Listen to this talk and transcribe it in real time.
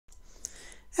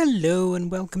Hello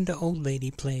and welcome to Old Lady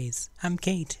Plays. I'm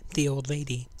Kate, the old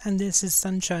lady, and this is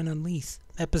Sunshine on Leith,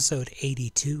 episode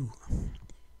 82.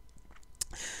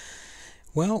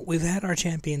 Well, we've had our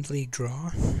Champions League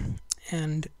draw,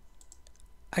 and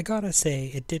I gotta say,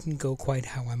 it didn't go quite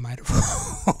how I might have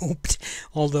hoped,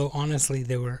 although honestly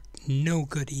there were no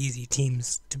good easy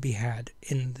teams to be had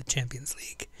in the Champions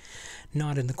League,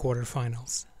 not in the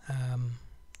quarterfinals.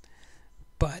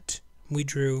 But we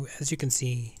drew, as you can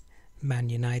see, Man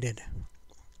United.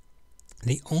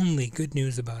 The only good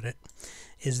news about it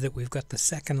is that we've got the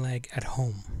second leg at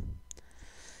home.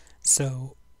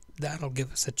 So that'll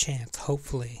give us a chance,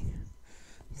 hopefully,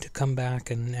 to come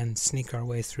back and sneak our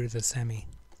way through the semi.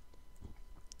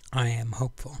 I am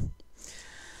hopeful.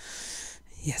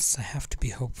 Yes, I have to be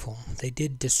hopeful. They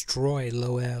did destroy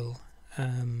L'OL,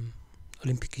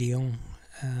 Olympique Lyon,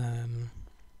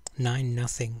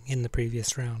 9-0 in the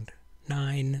previous round.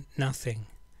 9-0.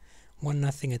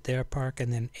 1-0 at their park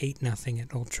and then 8-0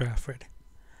 at Old Trafford.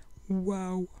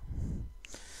 Wow.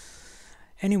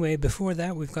 Anyway, before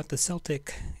that we've got the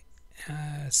Celtic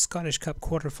Scottish Cup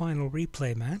quarter-final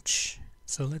replay match.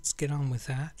 So let's get on with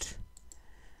that.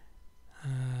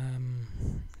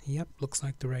 Yep, looks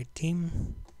like the right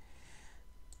team.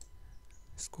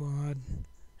 Squad.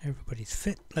 Everybody's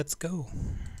fit. Let's go.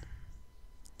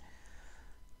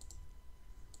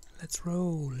 Let's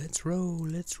roll, let's roll,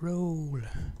 let's roll.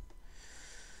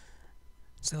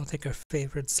 Celtic are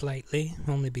favoured slightly,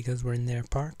 only because we're in their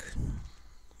park.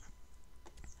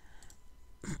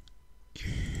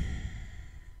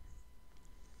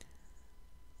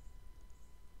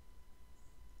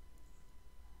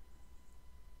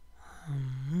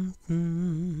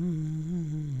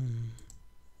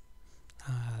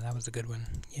 That was a good one.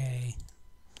 Yay.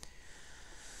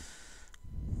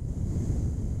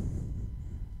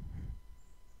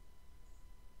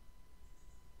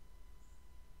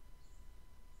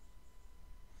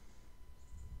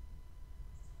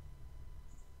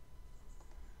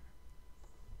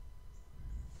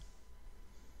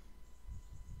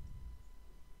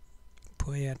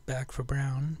 Poyet back for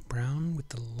Brown. Brown with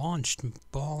the launched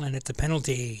ball, and it's a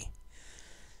penalty.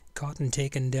 Cotton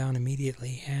taken down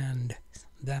immediately, and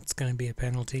that's going to be a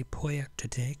penalty. Poyet to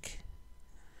take,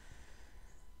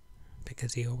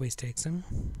 because he always takes them.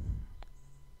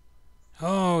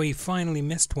 Oh, he finally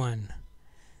missed one.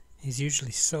 He's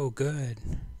usually so good.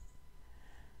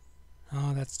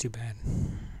 Oh, that's too bad.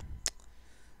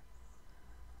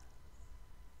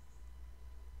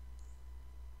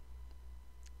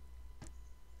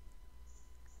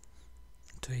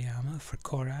 Toyama for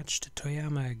Korach to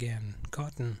Toyama again.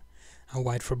 Cotton. A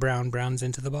wide for Brown. Brown's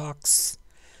into the box.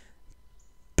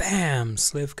 Bam!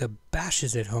 Slivka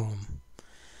bashes it home.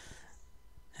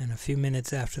 And a few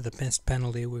minutes after the missed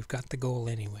penalty, we've got the goal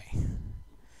anyway.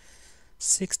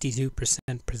 62%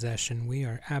 possession. We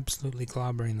are absolutely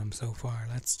clobbering them so far.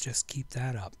 Let's just keep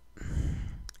that up.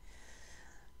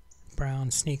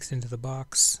 Brown sneaks into the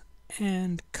box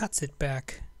and cuts it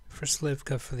back for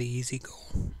Slivka for the easy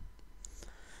goal.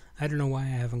 I don't know why I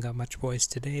haven't got much voice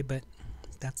today, but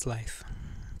that's life.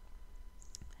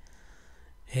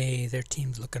 Hey, their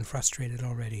team's looking frustrated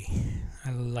already. I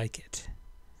like it.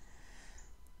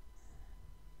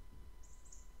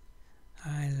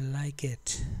 I like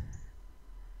it.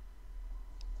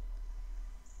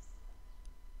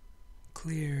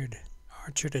 Cleared.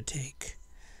 Archer to take.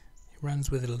 He runs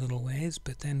with it a little ways,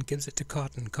 but then gives it to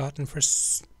Cotton. Cotton for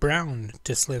Brown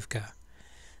to Slivka.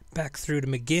 Back through to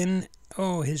McGinn.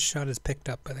 Oh, his shot is picked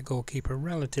up by the goalkeeper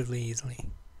relatively easily.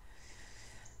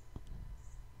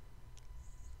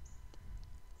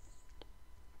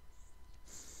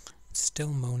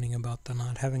 Still moaning about the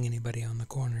not having anybody on the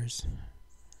corners.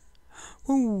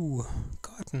 Ooh,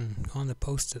 Cotton on the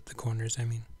post at the corners, I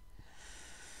mean.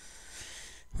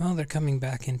 Well, they're coming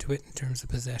back into it in terms of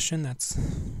possession. That's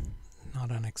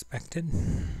not unexpected.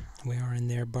 We are in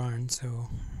their barn, so...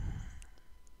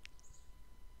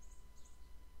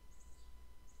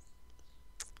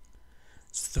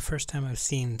 This is the first time I've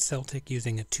seen Celtic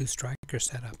using a two-striker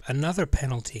setup. Another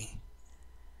penalty.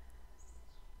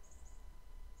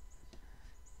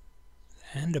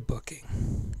 And a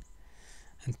booking.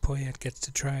 And Poyet gets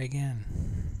to try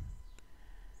again.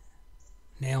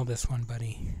 Nail this one,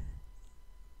 buddy.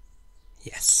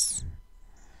 Yes.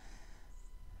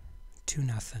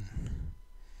 2-0.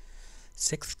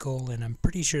 Sixth goal, and I'm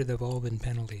pretty sure they've all been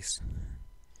penalties.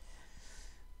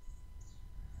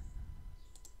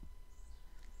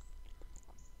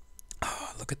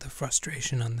 Look at the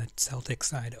frustration on the Celtic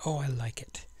side. Oh, I like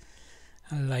it.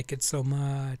 I like it so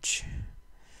much.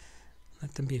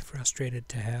 Let them be frustrated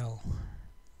to hell.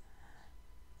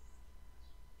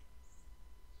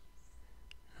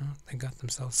 Oh, they got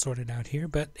themselves sorted out here,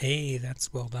 but hey,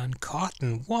 that's well done.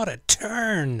 Cotton, what a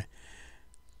turn!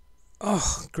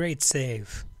 Oh, great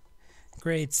save.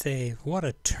 Great save. What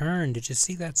a turn. Did you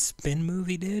see that spin move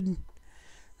he did?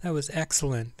 That was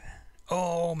excellent.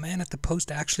 Oh, man at the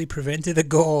post actually prevented a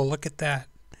goal. Look at that.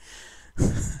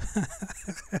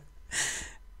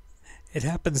 It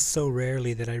happens so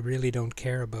rarely that I really don't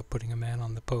care about putting a man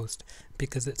on the post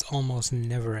because it's almost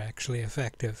never actually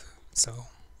effective. So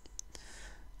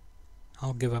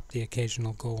I'll give up the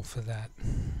occasional goal for that.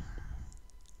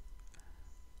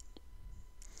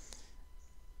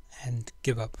 And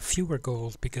give up fewer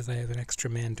goals because I have an extra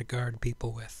man to guard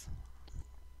people with.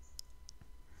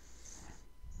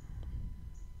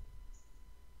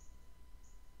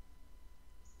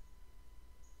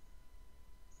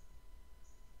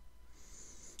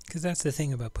 Because that's the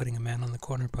thing about putting a man on the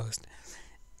corner post.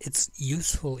 It's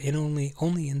useful in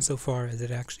only insofar as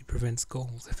it actually prevents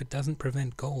goals. If it doesn't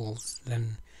prevent goals,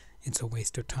 then it's a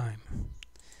waste of time.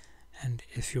 And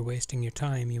if you're wasting your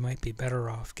time, you might be better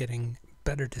off getting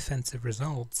better defensive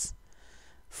results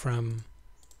from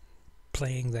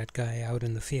playing that guy out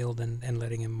in the field and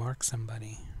letting him mark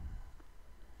somebody.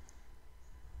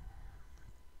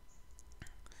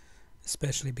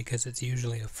 Especially because it's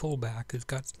usually a fullback who's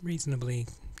got reasonably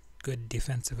good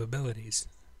defensive abilities.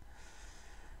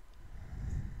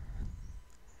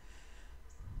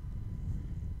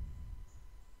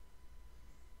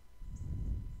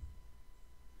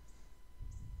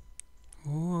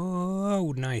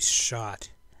 Whoa, nice shot.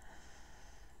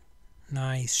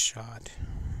 Nice shot.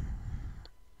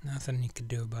 Nothing you could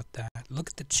do about that. Look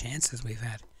at the chances we've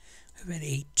had. We've had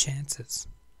 8 chances.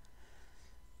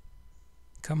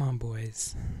 Come on,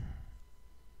 boys.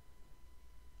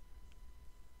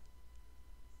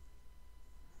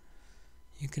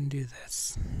 You can do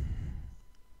this.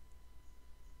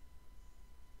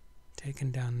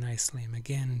 Taken down nicely.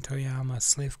 McGinn, Toyama,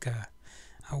 Slivka.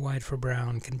 Out wide for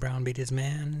Brown. Can Brown beat his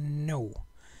man? No.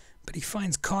 But he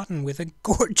finds Cotton with a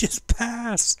gorgeous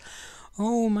pass.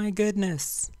 Oh my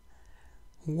goodness.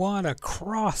 What a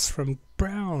cross from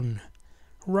Brown.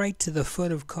 Right to the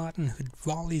foot of Cotton, who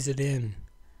volleys it in.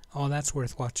 Oh, that's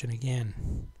worth watching again.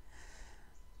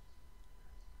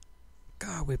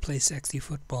 God, we play sexy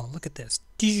football. Look at this.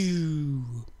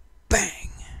 Bang!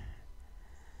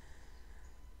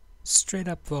 Straight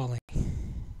up volley.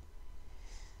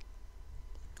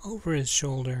 Over his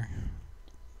shoulder.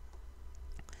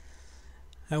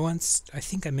 I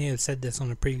think I may have said this on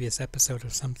a previous episode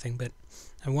of something, but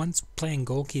I once playing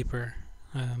goalkeeper,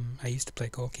 I used to play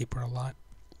goalkeeper a lot,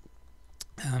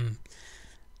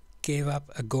 gave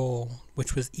up a goal,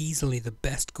 which was easily the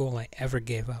best goal I ever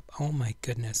gave up. Oh my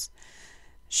goodness.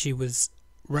 She was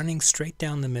running straight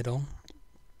down the middle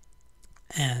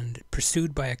and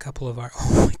pursued by a couple of our...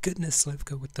 Oh my goodness,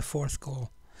 Slivka with the 4th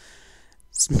goal.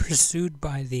 Pursued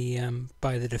by the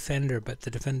defender, but the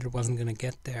defender wasn't going to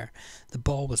get there. The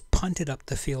ball was punted up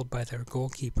the field by their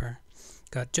goalkeeper.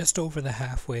 Got just over the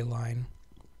halfway line.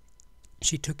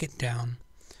 She took it down,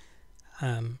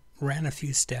 ran a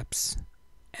few steps,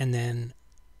 and then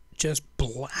just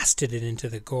blasted it into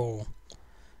the goal.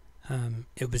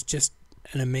 It was just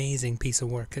an amazing piece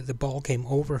of work. The ball came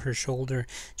over her shoulder.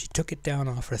 She took it down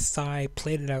off her thigh,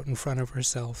 played it out in front of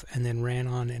herself, and then ran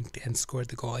on and scored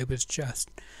the goal. It was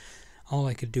just, all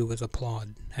I could do was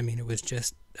applaud. I mean, it was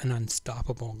just an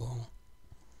unstoppable goal.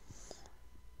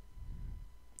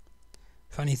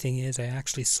 Funny thing is, I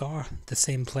actually saw the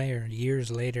same player years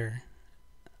later.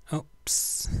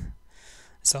 Oops.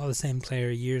 I saw the same player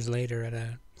years later at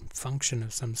a function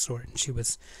of some sort, and she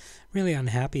was really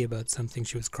unhappy about something.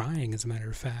 She was crying, as a matter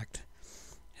of fact.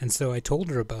 And so I told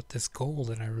her about this goal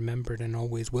that I remembered and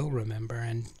always will remember,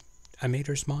 and I made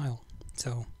her smile.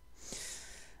 So,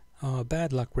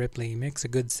 bad luck Ripley. He makes a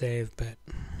good save, but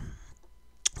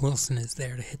Wilson is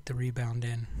there to hit the rebound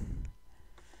in.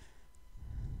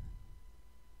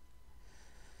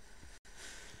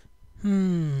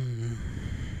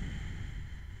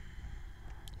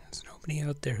 There's nobody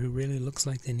out there who really looks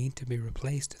like they need to be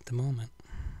replaced at the moment.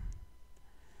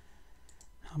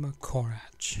 How about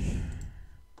Korach?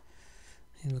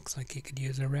 He looks like he could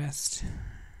use a rest.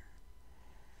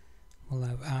 We'll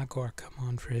have Agor come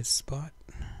on for his spot.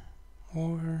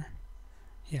 Or,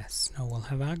 we'll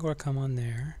have Agor come on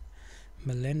there.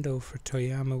 Melendo for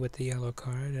Toyama with the yellow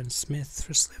card, and Smith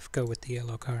for Slivka with the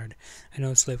yellow card. I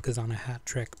know Slivka's on a hat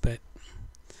trick, but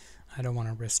I don't want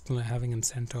to risk having him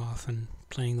sent off and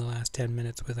playing the last 10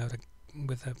 minutes with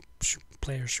a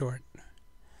player short.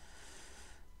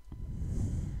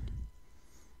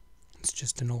 It's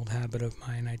just an old habit of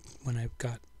mine. When I've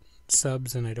got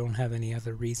subs and I don't have any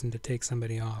other reason to take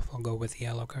somebody off, I'll go with the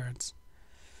yellow cards.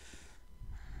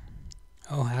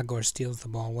 Oh, Hagor steals the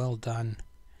ball. Well done.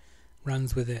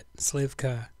 Runs with it.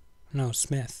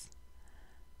 Smith.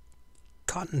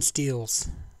 Cotton steals.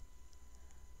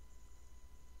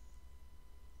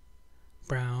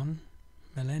 Brown.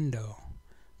 Melendo.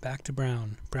 Back to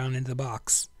Brown. Brown into the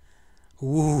box.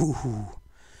 Ooh.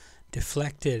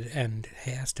 Deflected, and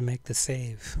he has to make the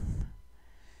save.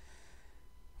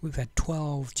 We've had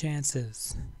 12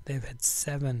 chances. They've had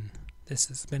 7. This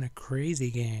has been a crazy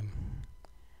game.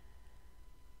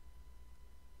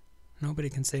 Nobody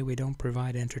can say we don't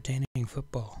provide entertaining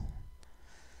football.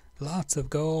 Lots of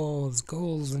goals,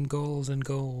 goals and goals and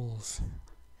goals.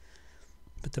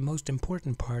 But the most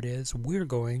important part is we're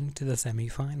going to the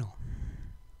semi-final.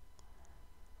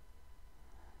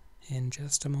 In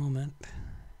just a moment.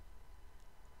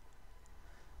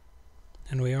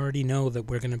 And we already know that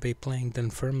we're going to be playing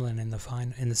Dunfermline in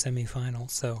the semi-final,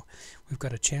 so we've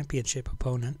got a championship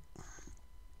opponent.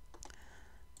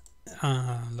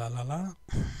 A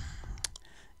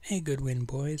good win,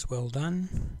 boys. Well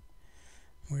done.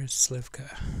 Where's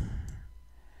Slivka?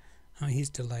 Oh, he's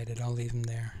delighted. I'll leave him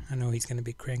there. I know he's going to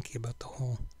be cranky about the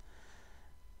whole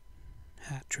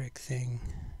hat trick thing.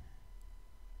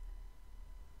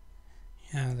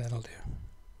 Yeah, that'll do.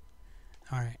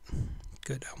 Alright.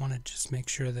 Good. I want to just make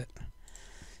sure that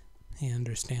he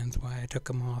understands why I took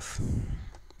him off.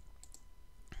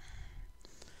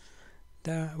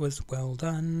 That was well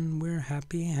done. We're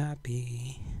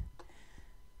happy.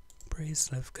 Praise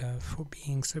Slivka for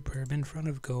being superb in front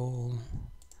of goal.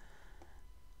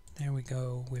 There we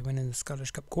go. We went in the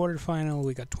Scottish Cup quarterfinal.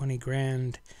 We got 20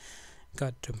 grand.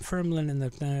 Got Dunfermline and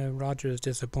the Rogers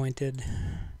disappointed.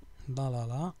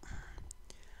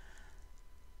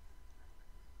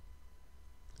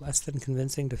 Less than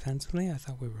convincing defensively. I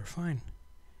thought we were fine.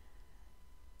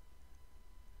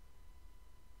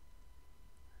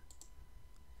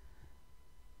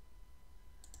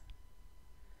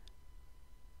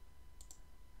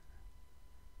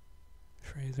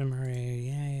 Fraser Murray,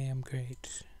 yay, I'm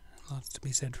great. Lots to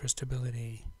be said for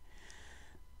stability.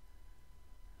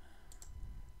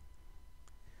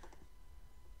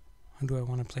 Who do I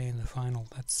want to play in the final?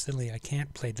 That's silly. I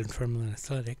can't play Dunfermline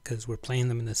Athletic because we're playing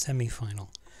them in the semi-final.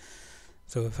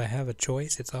 So if I have a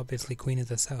choice, it's obviously Queen of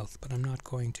the South, but I'm not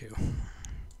going to. I'm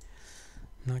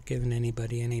not giving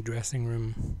anybody any dressing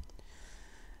room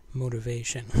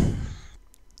motivation.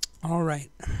 All right.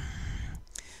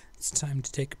 It's time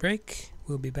to take a break.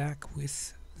 We'll be back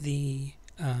with the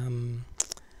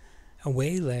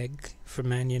away leg for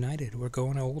Man United. We're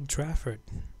going to Old Trafford.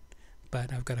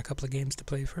 But I've got a couple of games to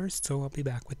play first, so I'll be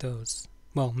back with those.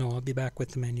 Well, no, I'll be back with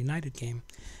the Man United game.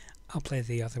 I'll play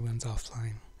the other ones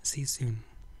offline. See you soon.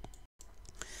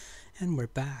 And we're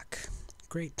back.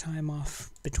 Great time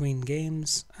off between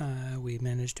games. We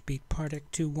managed to beat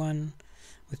Partick 2-1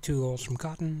 with 2 goals from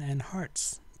Cotton, and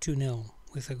Hearts 2-0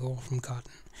 with a goal from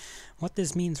Cotton. What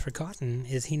this means for Cotton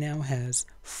is he now has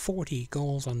 40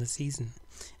 goals on the season.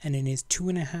 And in his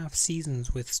 2.5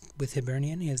 seasons with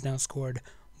Hibernian, he has now scored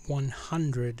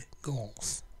 100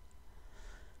 goals.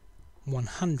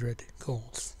 100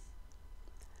 goals.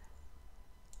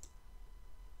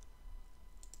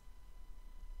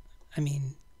 I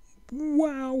mean,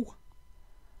 wow.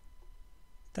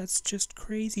 That's just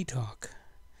crazy talk.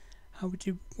 How would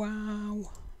you, wow,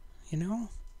 you know?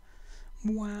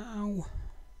 Wow.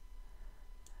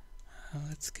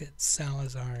 Let's get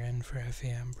Salazar in for F.A.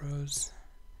 Ambrose.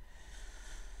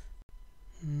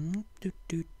 Oh,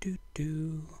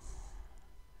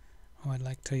 I'd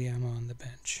like Toyama on the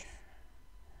bench.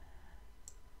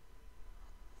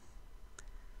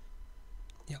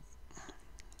 Yep,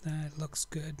 that looks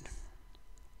good.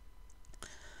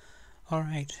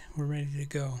 Alright, we're ready to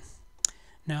go.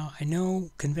 Now, I know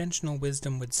conventional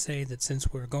wisdom would say that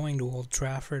since we're going to Old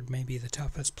Trafford, maybe the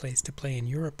toughest place to play in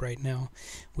Europe right now,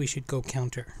 we should go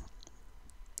counter.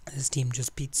 This team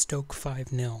just beat Stoke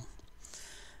 5-0.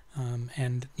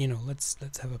 And, you know, let's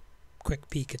have a quick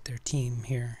peek at their team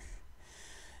here.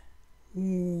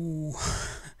 Ooh,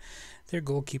 their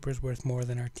goalkeeper's worth more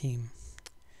than our team.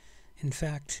 In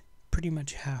fact, pretty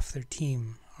much half their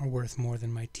team are worth more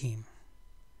than my team.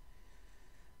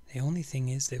 The only thing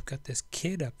is they've got this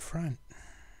kid up front.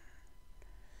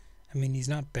 I mean, he's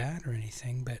not bad or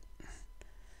anything, but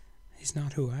he's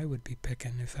not who I would be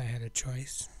picking if I had a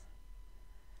choice.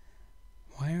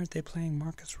 Why aren't they playing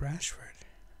Marcus Rashford?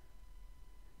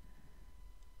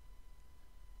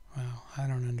 Wow, I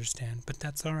don't understand, but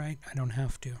that's alright, I don't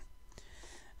have to.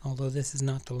 Although this is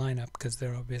not the lineup, because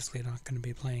they're obviously not going to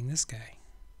be playing this guy.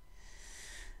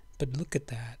 But look at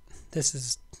that. This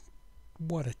is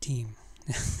what a team.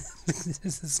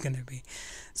 This is going to be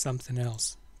something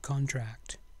else.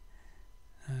 Contract.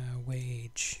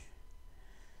 Wage.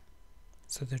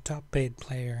 So their top paid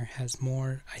player has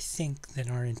more, I think, than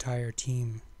our entire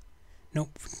team.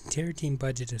 Nope, entire team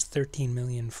budget is 13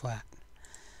 million flat.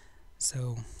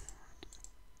 So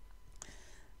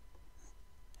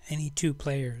any two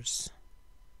players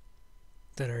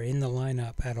that are in the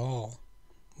lineup at all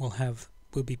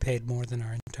will be paid more than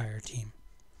our entire team.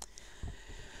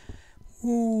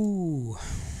 Ooh,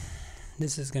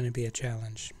 this is going to be a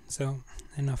challenge. So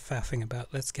enough faffing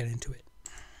about, let's get into it.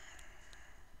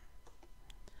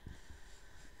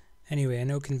 Anyway, I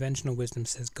know conventional wisdom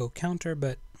says go counter,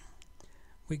 but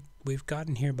we've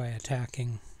gotten here by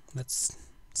attacking. Let's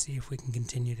see if we can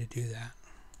continue to do that.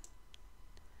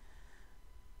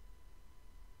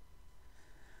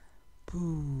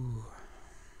 Boo.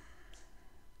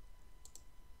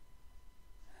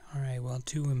 Alright, well,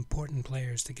 two important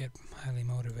players to get highly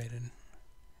motivated.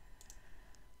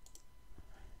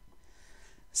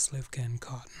 Slivka and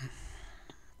Cotton.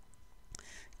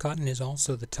 Cotton is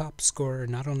also the top scorer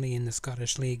not only in the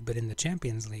Scottish League but in the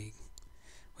Champions League,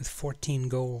 with 14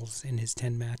 goals in his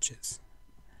 10 matches.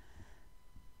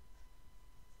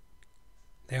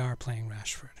 They are playing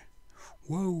Rashford.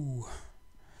 Whoa!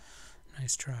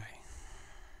 Nice try.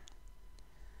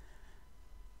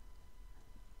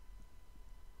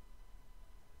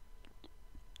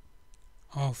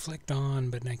 Oh, flicked on,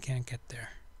 but I can't get there.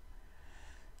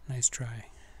 Nice try.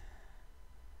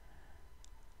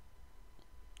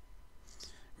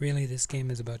 Really, this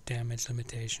game is about damage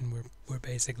limitation. We're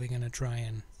basically going to try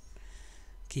and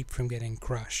keep from getting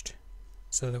crushed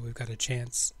so that we've got a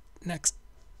chance next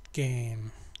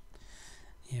game.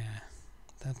 Yeah,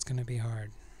 that's going to be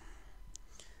hard.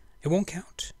 It won't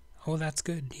count. Oh, that's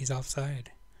good. He's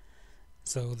offside.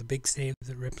 So the big save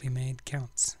that Ripley made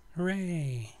counts.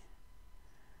 Hooray!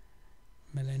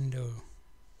 Melendo.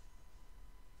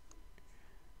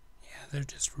 Yeah, they're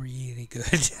just really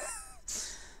good.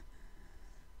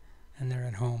 And they're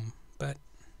at home. But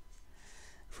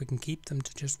if we can keep them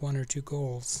to just 1 or 2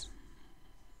 goals,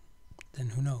 then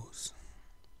who knows?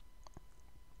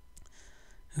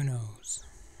 Who knows?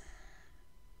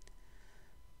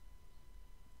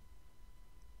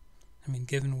 I mean,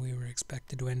 given we were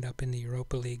expected to end up in the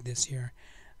Europa League this year,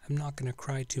 I'm not going to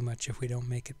cry too much if we don't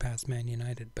make it past Man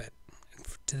United, but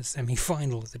to the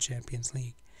semi-final of the Champions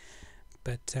League.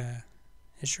 But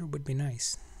it sure would be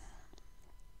nice.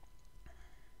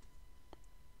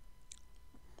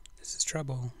 This is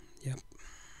trouble. Yep.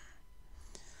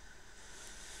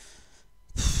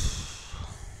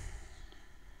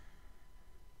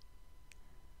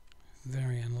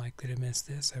 Very unlikely to miss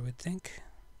this, I would think.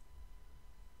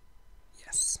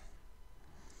 Yes.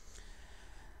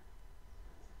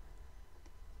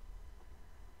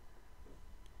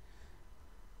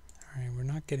 Alright, we're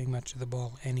not getting much of the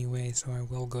ball anyway, so I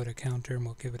will go to counter and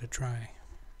we'll give it a try.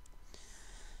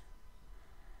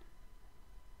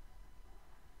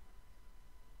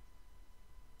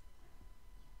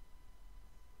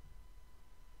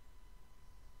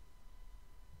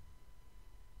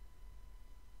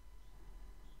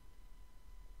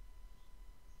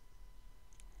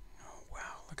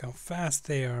 Look how fast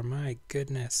they are, my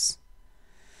goodness.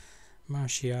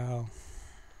 Martial.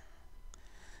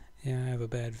 Yeah, I have a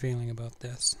bad feeling about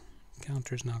this.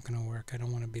 Counter's not going to work. I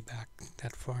don't want to be back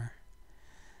that far.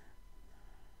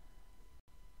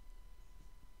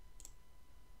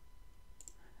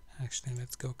 Actually,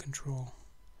 let's go control.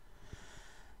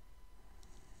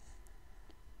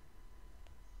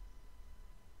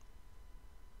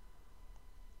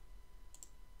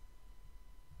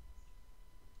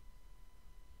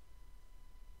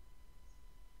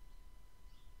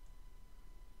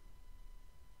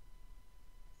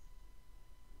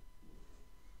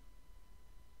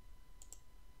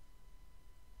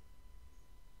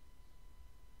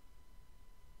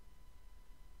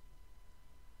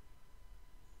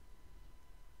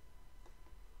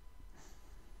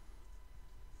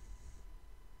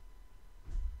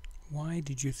 Why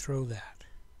did you throw that?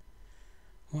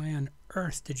 Why on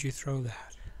earth did you throw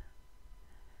that?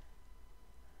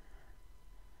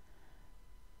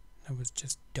 That was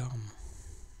just dumb.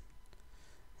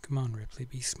 Come on, Ripley,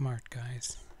 be smart,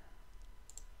 guys.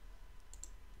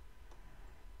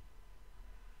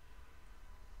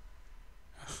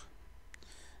 Ugh,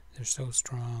 they're so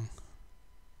strong.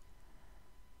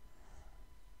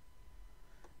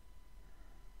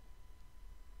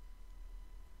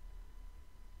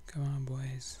 Come on,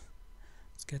 boys.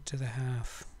 Let's get to the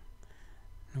half.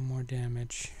 No more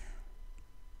damage.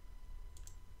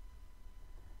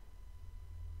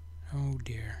 Oh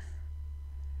dear.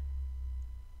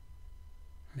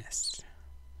 Missed.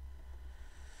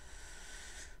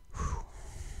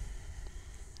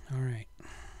 Alright.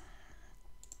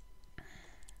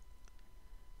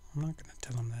 I'm not going to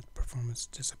tell him that performance is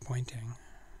disappointing.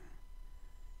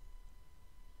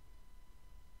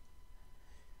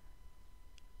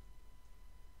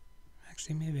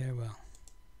 Actually, maybe I will.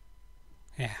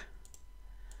 Yeah.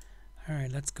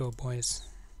 Alright, let's go, boys.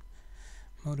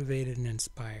 Motivated and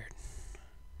inspired.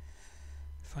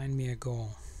 Find me a goal.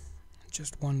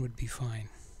 Just one would be fine.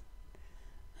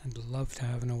 I'd love to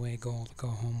have an away goal to go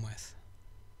home with.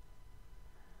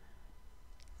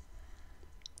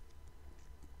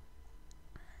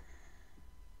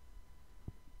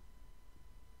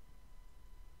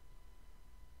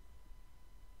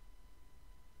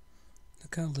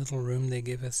 Look how little room they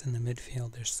give us in the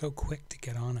midfield. They're so quick to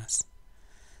get on us.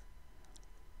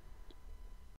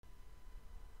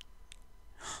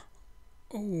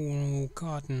 Oh,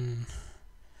 Cotton.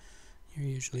 You're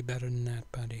usually better than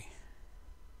that, buddy.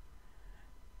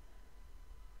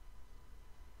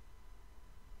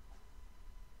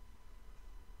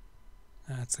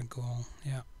 That's a goal,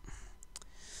 yeah.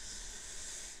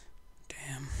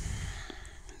 Damn.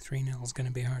 3-0 is going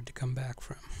to be hard to come back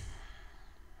from.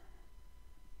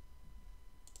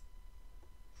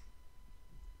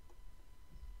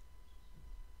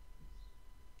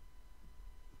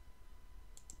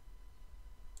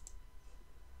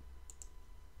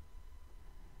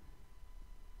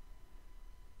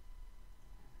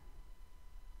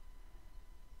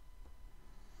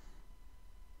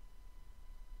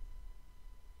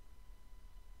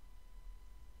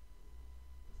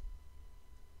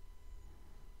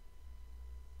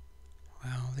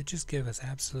 Wow, they just give us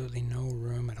absolutely no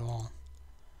room at all.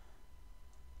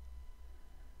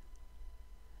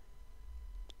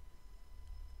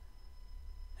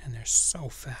 And they're so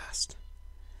fast.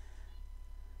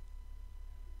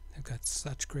 They've got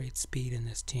such great speed in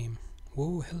this team.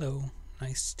 Whoa, hello.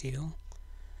 Nice steal.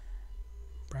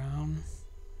 Brown.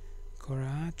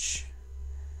 Korach.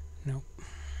 Nope.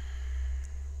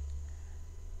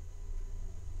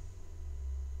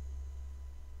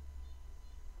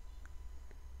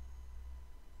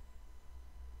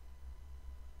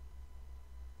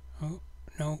 Oh,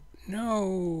 no,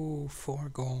 no! 4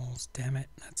 goals. Damn it.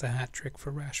 That's a hat trick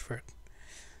for Rashford.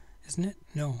 Isn't it?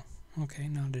 No. Okay,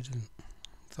 no, it didn't.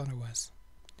 Thought it was.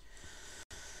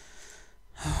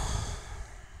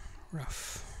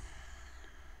 Rough.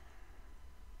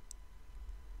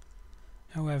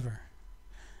 However,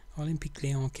 Olympique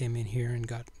Lyon came in here and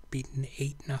got beaten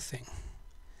 8-0.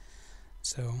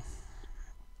 So,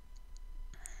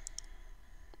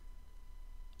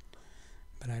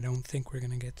 but I don't think we're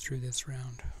going to get through this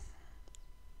round.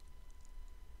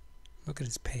 Look at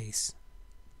his pace.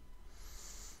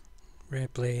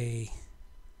 Replay.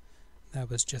 That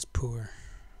was just poor.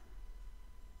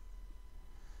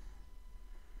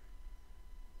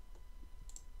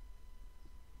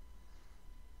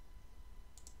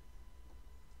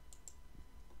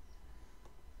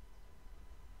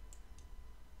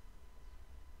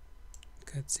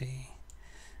 Let's see.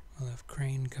 We'll have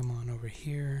Crane come on over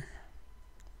here.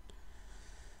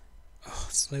 Oh,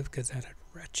 Slivka's had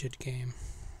a wretched game.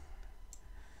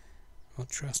 We'll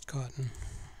trust Cotton.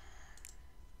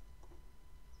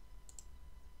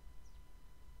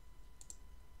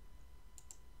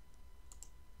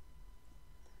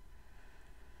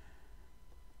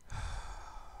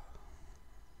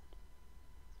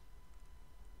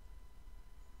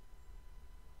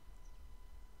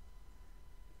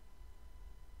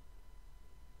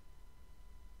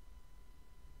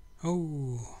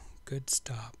 Oh, good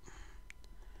stop.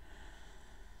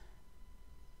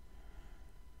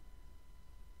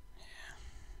 Yeah.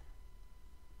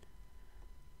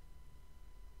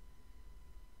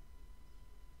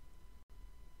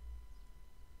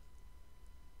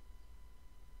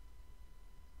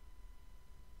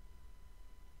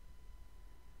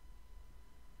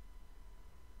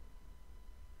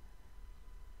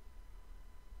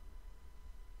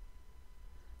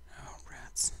 Oh,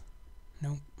 rats.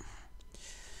 Nope.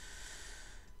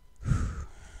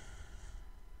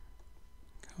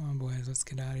 Come on, boys, let's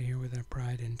get out of here with our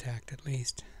pride intact at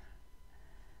least.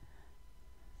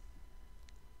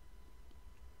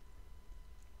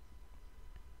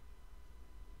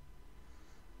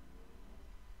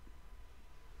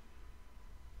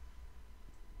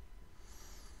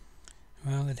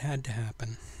 Well, it had to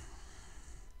happen.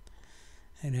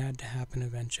 It had to happen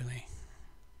eventually.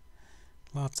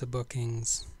 Lots of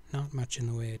bookings, not much in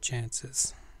the way of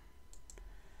chances.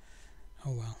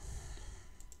 Oh well.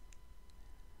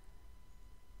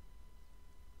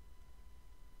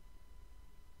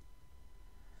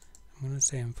 I'm going to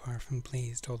say I'm far from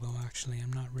pleased, although actually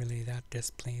I'm not really that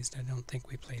displeased. I don't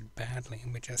think we played badly,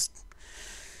 we just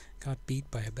got beat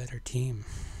by a better team.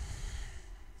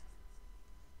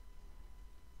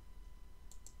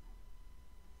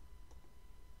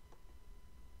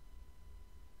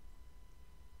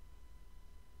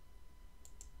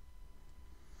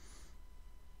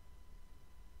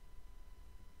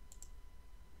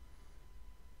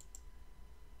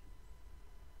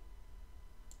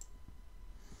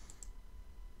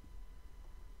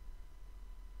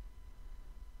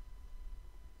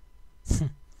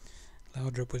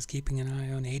 Laudrup was keeping an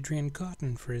eye on Adrian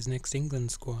Cotton for his next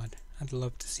England squad. I'd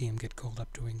love to see him get called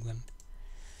up to England.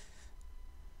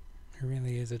 He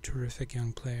really is a terrific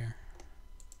young player.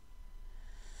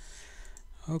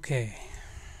 Okay.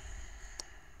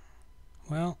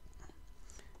 Well,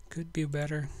 could be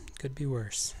better, could be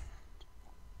worse.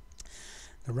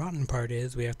 The rotten part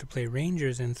is we have to play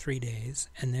Rangers in 3 days,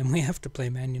 and then we have to play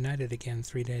Man United again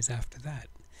 3 days after that.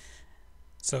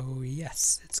 So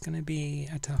yes, it's going to be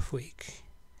a tough week.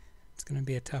 It's going to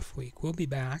be a tough week. We'll be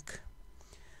back.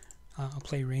 I'll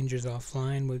play Rangers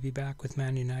offline. We'll be back with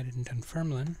Man United in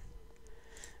Dunfermline.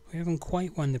 We haven't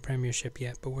quite won the Premiership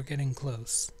yet, but we're getting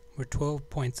close. We're 12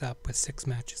 points up with 6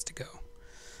 matches to go.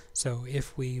 So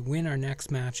if we win our next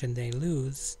match and they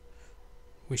lose,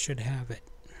 we should have it.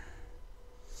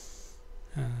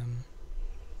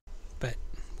 But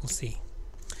we'll see.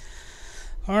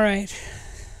 Alright.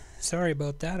 Sorry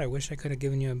about that. I wish I could have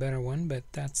given you a better one, but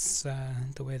that's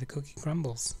the way the cookie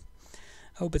crumbles.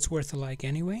 I hope it's worth a like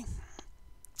anyway.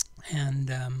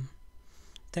 And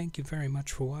thank you very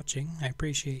much for watching. I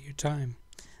appreciate your time.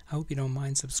 I hope you don't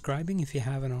mind subscribing if you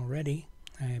haven't already.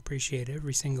 I appreciate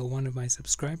every single one of my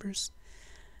subscribers.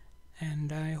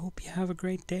 And I hope you have a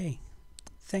great day.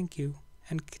 Thank you,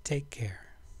 and take care.